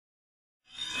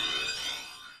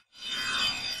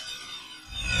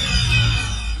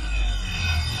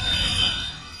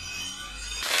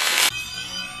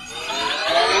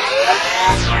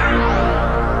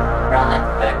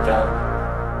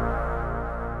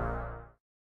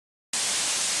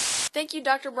Thank you,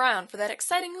 Dr. Brown, for that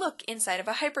exciting look inside of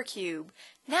a hypercube.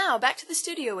 Now, back to the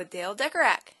studio with Dale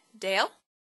Decorac. Dale?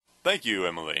 Thank you,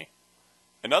 Emily.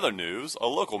 In other news, a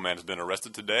local man has been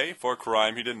arrested today for a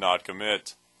crime he did not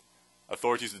commit.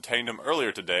 Authorities detained him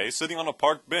earlier today, sitting on a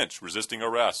park bench, resisting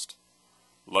arrest.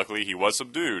 Luckily, he was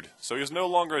subdued, so he is no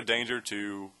longer a danger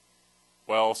to,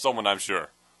 well, someone I'm sure.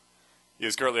 He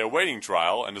is currently awaiting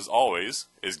trial, and as always,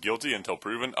 is guilty until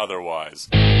proven otherwise.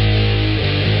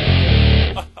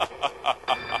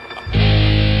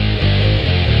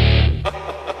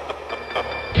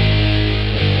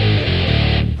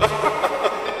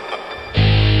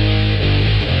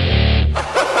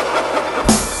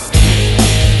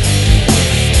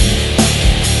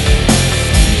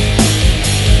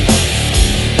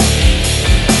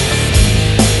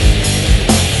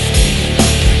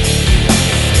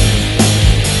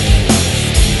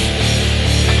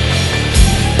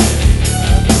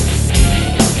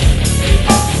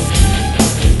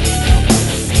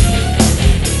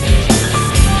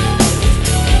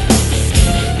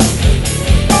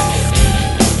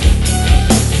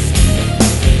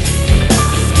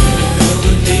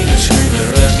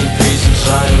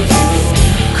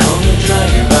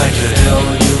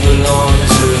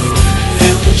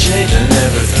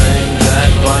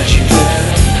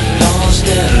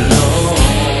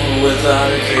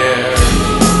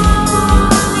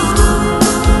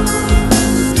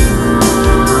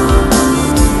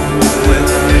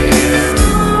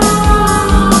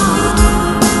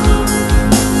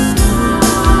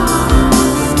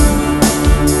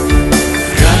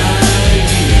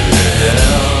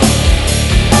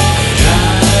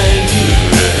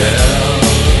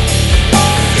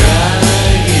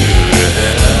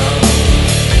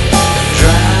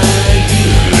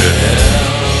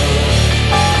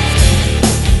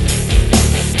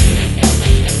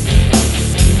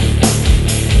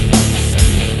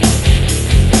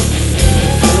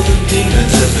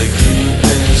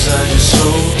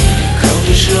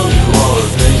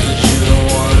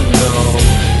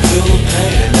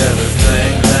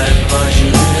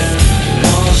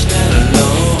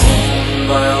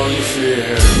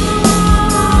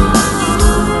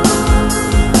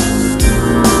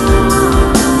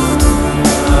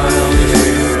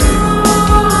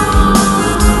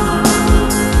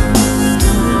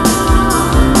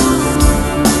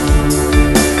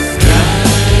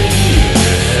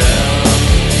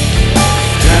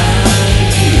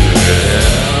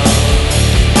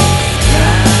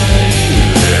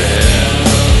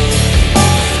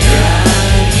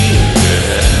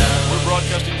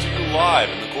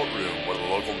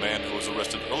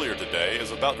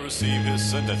 About to receive his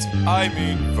sentence. I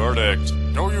mean, verdict.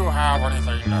 Do you have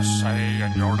anything to say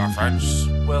in your defense?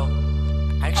 Well,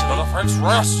 actually... The defense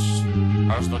rests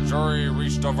as the jury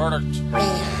reached a verdict.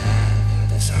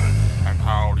 And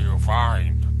how do you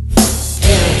find?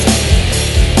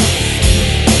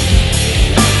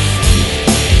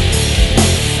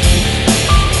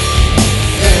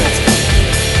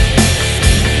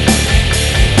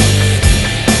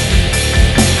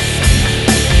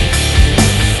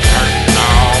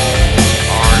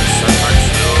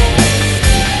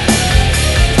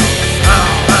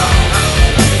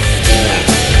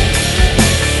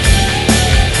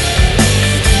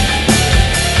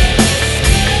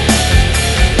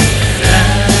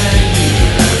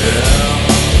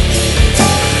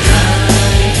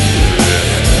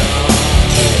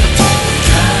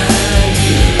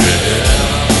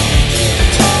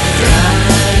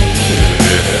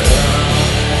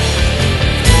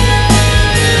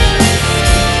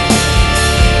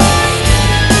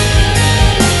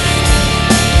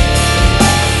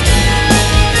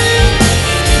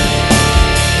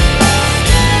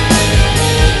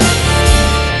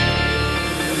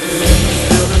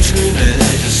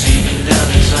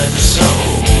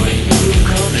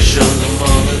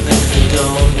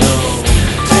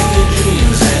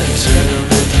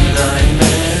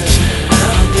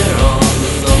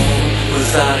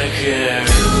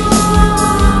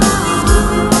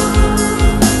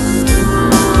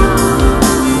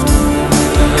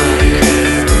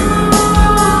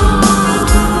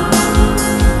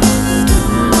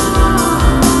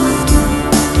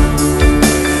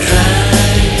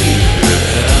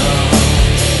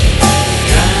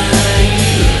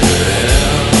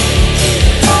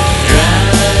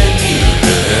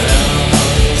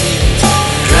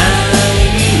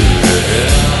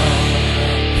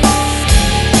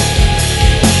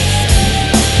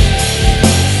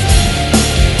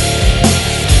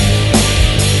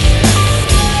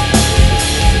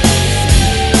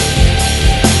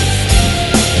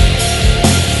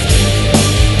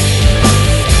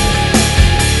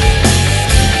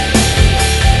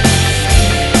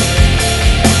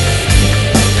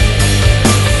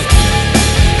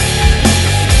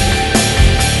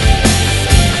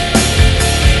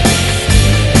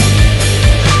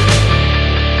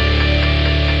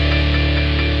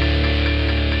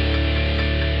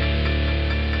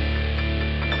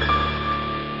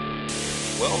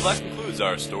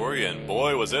 continues our story, and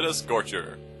boy was it a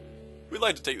scorcher. We'd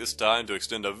like to take this time to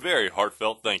extend a very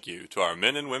heartfelt thank you to our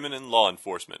men and women in law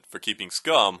enforcement for keeping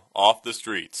scum off the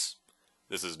streets.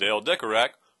 This is Dale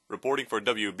Decorac, reporting for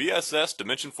WBSS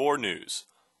Dimension 4 News.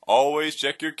 Always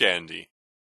check your candy.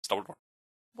 Stop recording.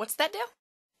 What's that, Dale?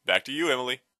 Back to you,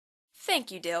 Emily.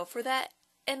 Thank you, Dale, for that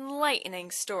enlightening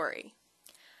story.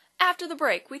 After the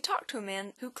break, we talked to a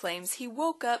man who claims he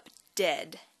woke up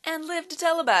dead and lived to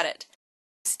tell about it.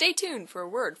 Stay tuned for a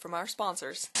word from our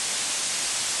sponsors.